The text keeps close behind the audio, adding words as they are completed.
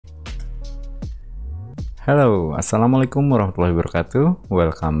Halo, Assalamualaikum warahmatullahi wabarakatuh.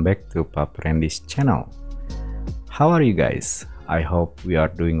 Welcome back to Pap Randy's channel. How are you guys? I hope we are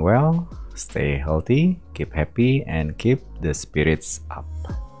doing well. Stay healthy, keep happy, and keep the spirits up.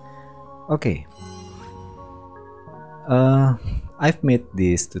 Okay. I've made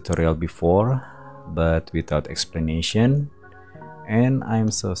this tutorial before, but without explanation, and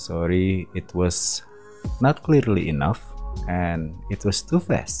I'm so sorry it was not clearly enough and it was too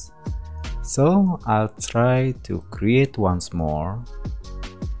fast. So I'll try to create once more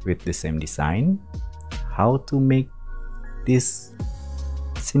with the same design, how to make this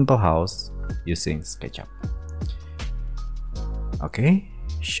simple house using SketchUp. Okay,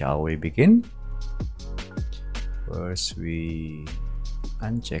 shall we begin? First we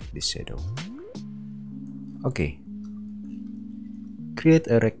uncheck the shadow. Okay, create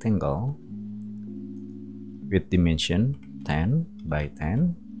a rectangle with dimension 10 by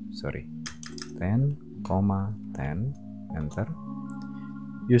 10, 10, 10, enter.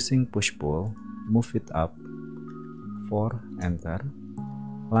 Using push-pull, move it up 4, enter.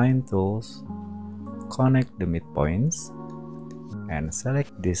 Line tools, connect the midpoints, and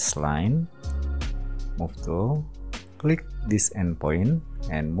select this line. Move tool, click this endpoint,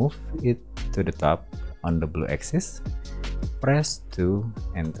 and move it to the top on the blue axis. Press 2,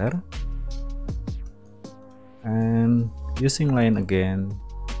 enter. And using line again,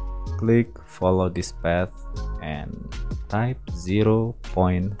 click follow this path and type 0.5,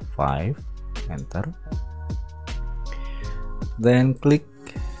 enter. Then click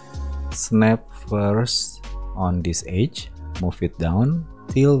snap first on this edge, move it down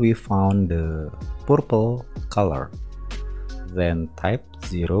till we found the purple color, then type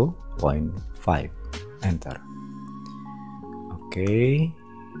 0.5, enter. Okay,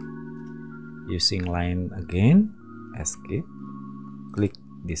 using line again, escape, click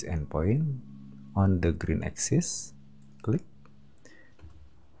this endpoint on the green axis, click,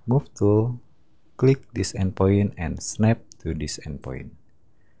 move tool, click this endpoint and snap to this endpoint,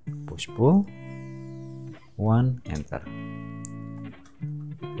 push pull 1, enter.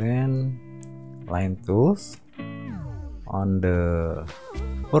 Then line tools, on the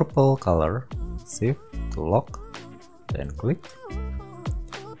purple color, shift to lock, then click.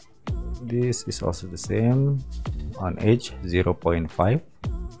 This is also the same on edge 0.5,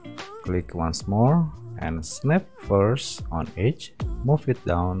 click once more and snap first on edge, move it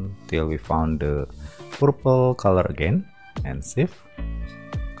down till we found the purple color again and shift,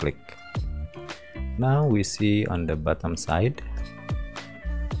 click. Now we see on the bottom side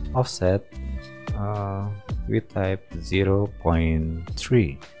offset, we type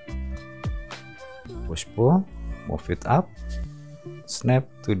 0.3, push pull, move it up, snap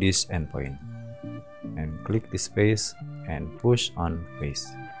to this endpoint and click this face and push on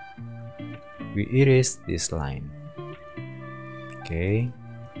face. We erase this line. Okay,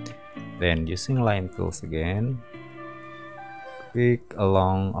 then using line tools again, click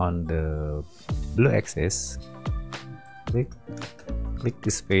along on the blue axis, click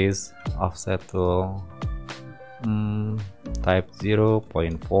this face, offset tool, type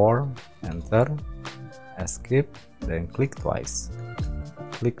 0.4, enter, escape, then click twice,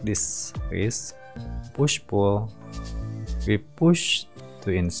 click this face, push pull, we push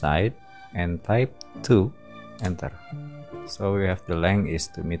to inside and type 2, enter. So we have the length is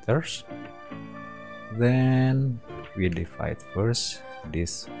 2 meters. Then we divide first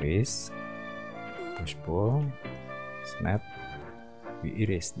this face, push pull, snap, we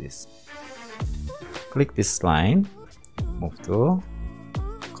erase this, click this line, move to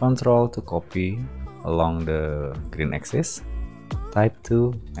control to copy along the green axis, type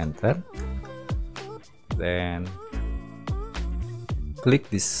 2, enter. Then click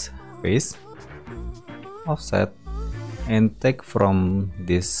this face, offset, and take from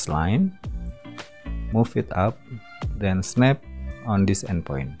this line, move it up, then snap on this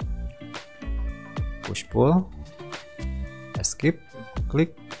endpoint, push pull, escape,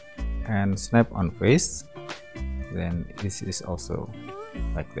 click and snap on face. Then this is also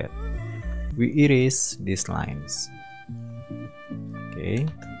like that. We erase these lines. Okay,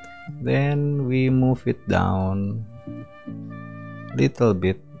 then we move it down little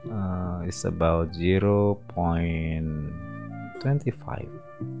bit, it's about 0.25,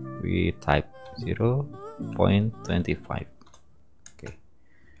 we type 0.25. okay,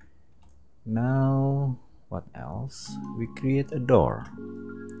 now what else? We create a door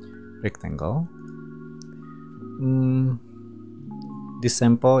rectangle. This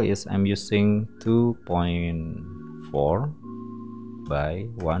sample is I'm using 2.4 by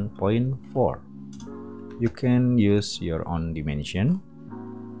 1.4. You can use your own dimension.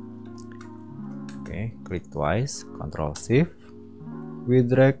 Okay, click twice, Ctrl Shift. We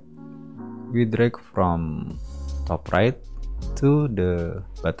drag from top right to the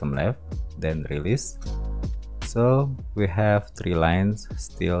bottom left, then release. So we have 3 lines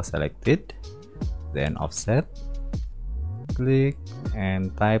still selected. Then offset, click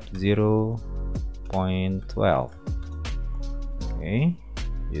and type 0.12. Okay,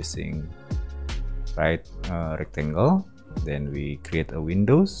 using right rectangle. Then we create a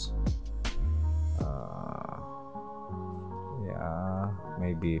windows. Yeah,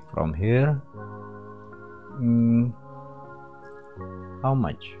 maybe from here. How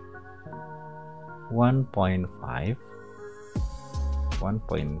much? 1.5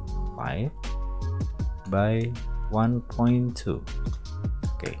 by 1.2.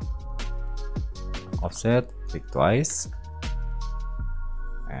 Okay, offset, click twice,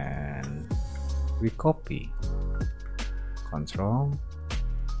 and we copy, Control.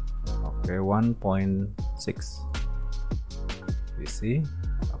 Okay, 1.6. you see.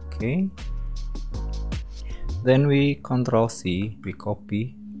 Okay, then we Control C, we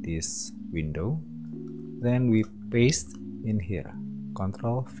copy this window, then we paste in here,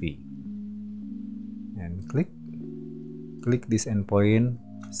 Control V, and click this endpoint,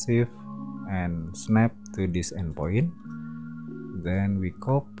 shift and snap to this endpoint. Then we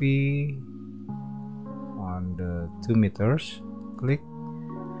copy on the 2 meters, click,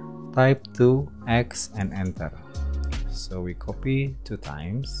 type 2x and enter. So we copy 2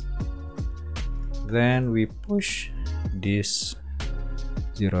 times, then we push this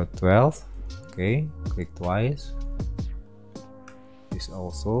 0.12. Okay, click twice. This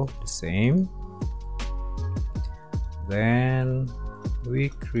also the same. Then we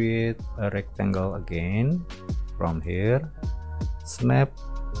create a rectangle again from here, snap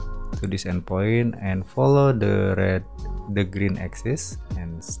to this endpoint and follow the green axis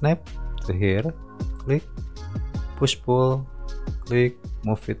and snap to here, click, push pull, click,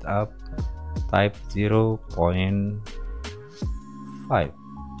 move it up, type 0.5.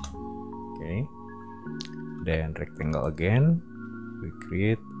 Okay, then rectangle again, we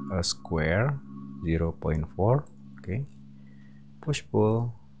create a square 0.4. Okay, push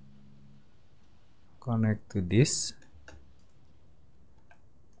pull, connect to this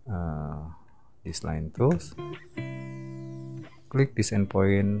line tools, click this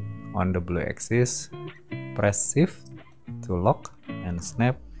endpoint on the blue axis, press shift to lock and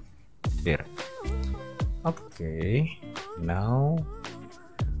snap here. Okay, now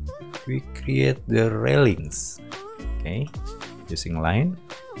we create the railings. Okay, using line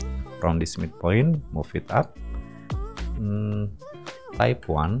from this midpoint, move it up, type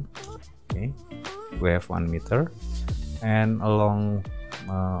 1. Okay, we have 1 meter, and along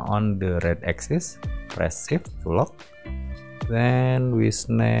on the red axis, press shift to lock, then we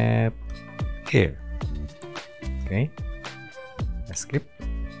snap here. Okay, escape,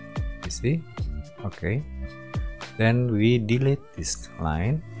 you see. Okay, then we delete this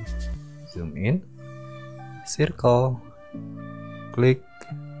line, zoom in, circle, click,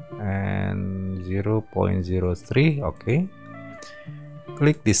 and 0.03. okay,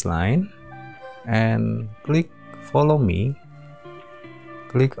 click this line and click follow me,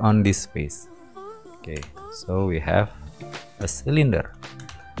 click on this space. Okay, so we have a cylinder.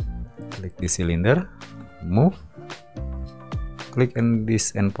 Click the cylinder, move, click on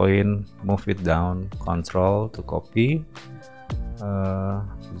this endpoint, move it down, Control to copy,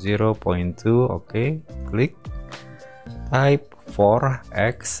 0.2. okay, click, type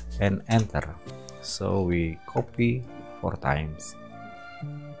 4x and enter. So we copy 4 times.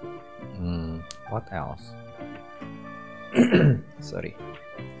 What else? Sorry.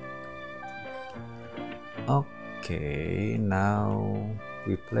 Okay, now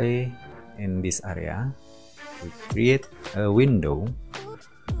we play in this area. We create a window,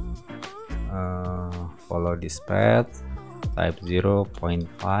 follow this path, type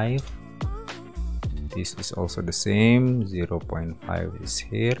 0.5. This is also the same, 0.5 is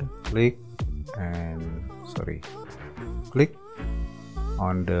here, click and click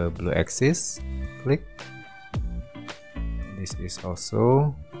on the blue axis, click, this is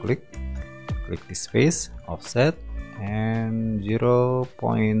also click this face, offset, and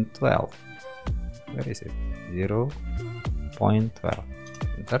 0.12. where is it? 0.12,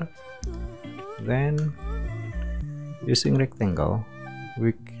 enter. Then using rectangle,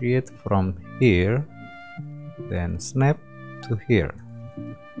 we create from here, then snap to here,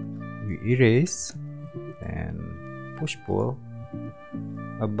 we erase and push pull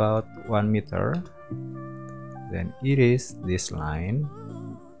about 1 meter, then erase this line,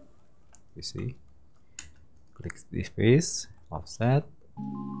 you see, click this face, offset,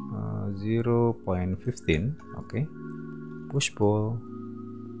 0.15. Okay, push pull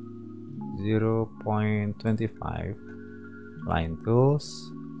 0.25. Line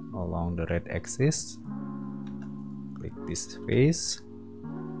tools along the red axis, click this face.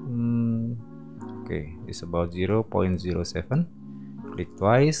 Okay, it's about 0.07. Click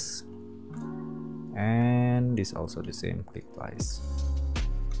twice, and this also the same, click twice.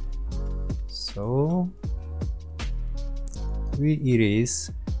 So we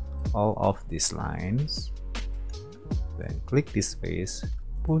erase all of these lines, then click this face,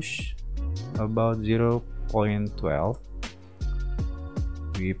 push about 0.12.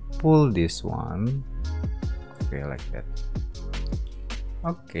 We pull this one, okay, like that.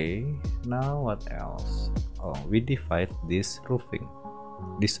 Okay, now what else? Oh, we divide this roof.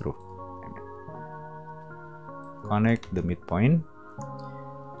 Connect the midpoint.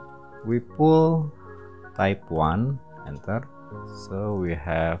 We pull type 1, enter. So we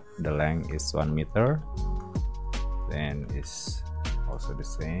have the length is 1 meter. Then it's also the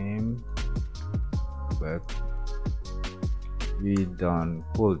same, but we don't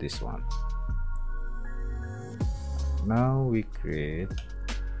pull this one. Now we create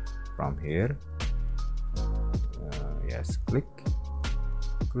from here. Yes, click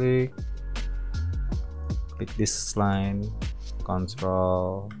this line,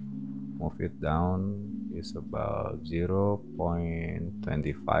 control, move it down. Is about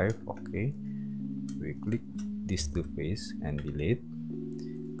 0.25. Okay, we click these two face and delete.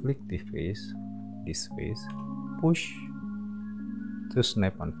 Click this face, push to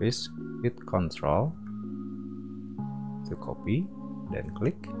snap on face with control to copy, then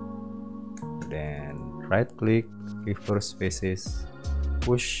click, then right click, reverse faces,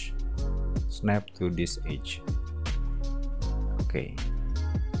 push, snap to this edge. Okay,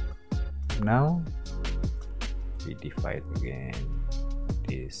 now we divide again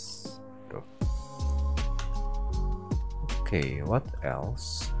this roof. Okay, what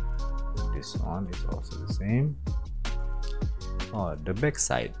else? This one is also the same. Oh, the back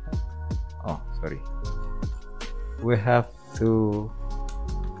side. Oh, sorry, we have to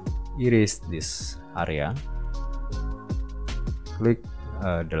erase this area. Click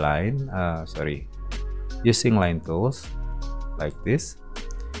the line, using line tools like this,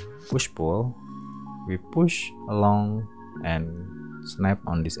 push pull. We push along and snap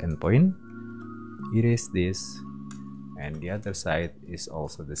on this endpoint, erase this, and the other side is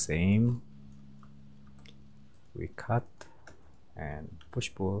also the same. We cut and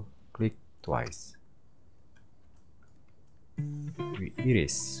push pull, click twice. We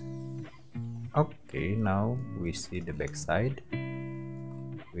erase. Okay, now we see the back side.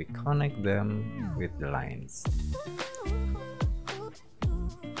 We connect them with the lines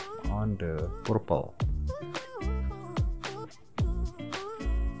on the purple.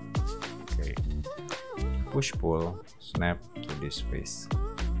 Okay, push pull, snap to this face,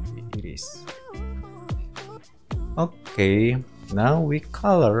 we erase. Okay, now we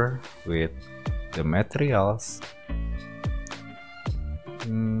color with the materials.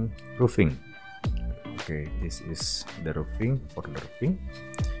 Roofing. Okay, this is the roofing. For the roofing,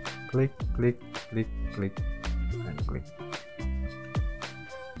 click, and click.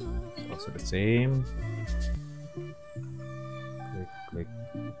 It's also the same. Click.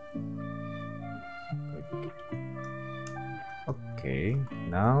 Okay,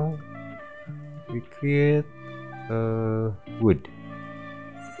 now we create wood.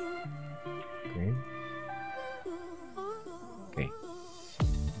 Okay,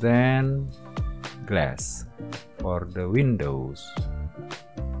 then glass for the windows.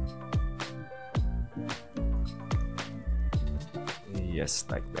 Yes,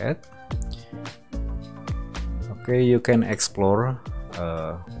 like that. Okay, you can explore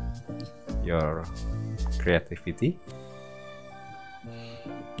your creativity.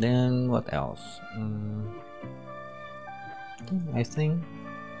 Then what else? I think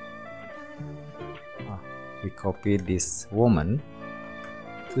we copy this woman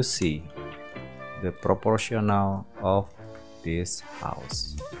to see the proportional of this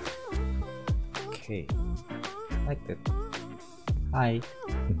house. Okay, like that. Hi.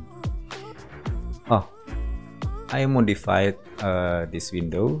 Oh, I modified this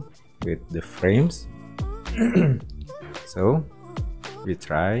window with the frames. So we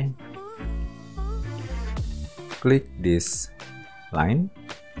try. Click this line,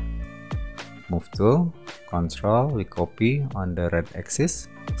 move tool, control, we copy on the red axis,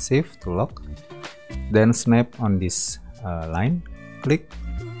 shift to lock, then snap on this line, click,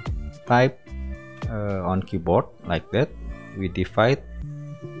 type on keyboard like that. We divide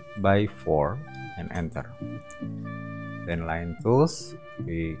by 4 and enter. Then line tools,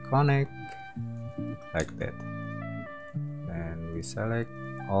 we connect like that. Then we select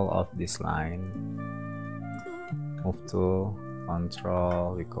all of this line, move to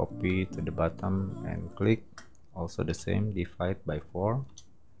control, we copy to the bottom and click. Also the same, divide by 4.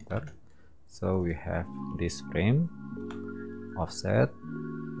 So we have this frame. Offset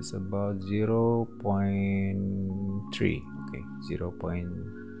is about 0.3. Okay,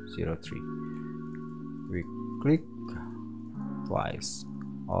 0.03. We click twice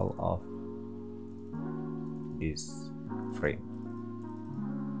all of this frame.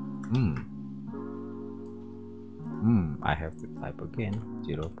 I have to type again,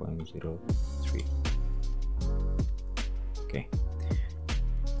 0.03. Okay,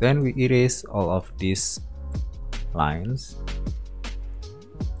 then we erase all of these lines,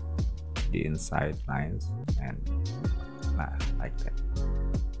 the inside lines, and like that.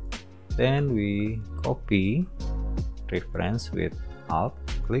 Then we copy reference with Alt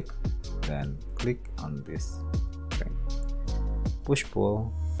click, then click on this frame, push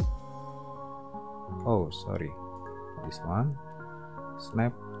pull. Oh, sorry, this one,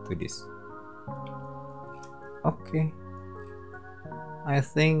 snap to this. Okay, I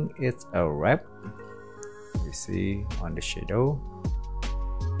think it's a wrap. We see on the shadow,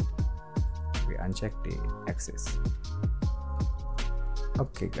 we uncheck the axis.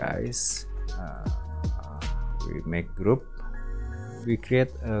 Okay guys, we make group, we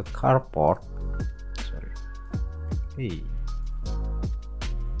create a carport. Sorry, hey,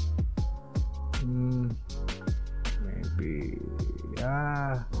 maybe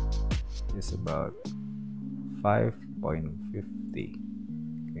it's about 5.50.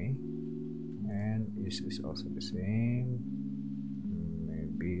 okay, and this is also the same,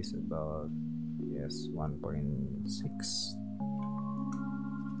 maybe it's about 1.6.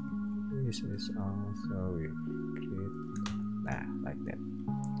 This is also, we create like that.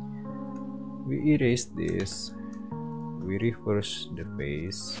 We erase this, we reverse the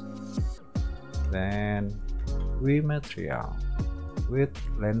face, then we material with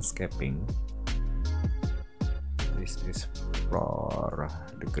landscaping. This is for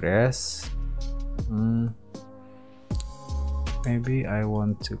the grass. Maybe I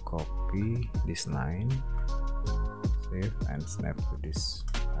want to copy this line, save and snap to this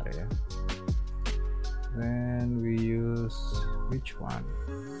area. Then we use which one?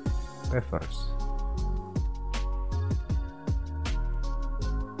 Reverse.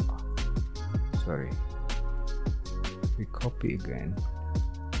 Sorry, we copy again.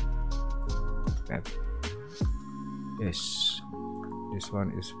 That. Yes, this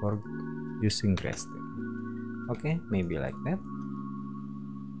one is for using grass. Okay, maybe like that.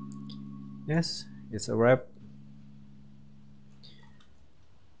 Yes, it's a wrap.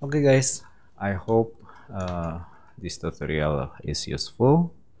 Okay guys, I hope this tutorial is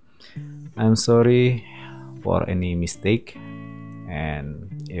useful. I'm sorry for any mistake, and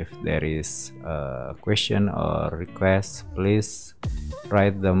if there is a question or request, please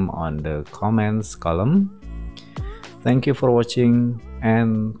write them on the comments column. Thank you for watching,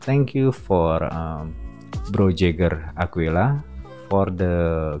 and thank you for Bro Jagger Aquila for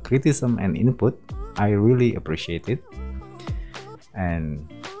the criticism and input. I really appreciate it. And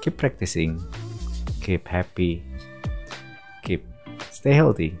keep practicing, keep happy, stay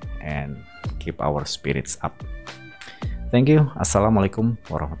healthy, and keep our spirits up. Thank you. Assalamualaikum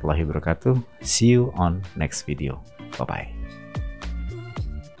warahmatullahi wabarakatuh. See you on next video. Bye bye.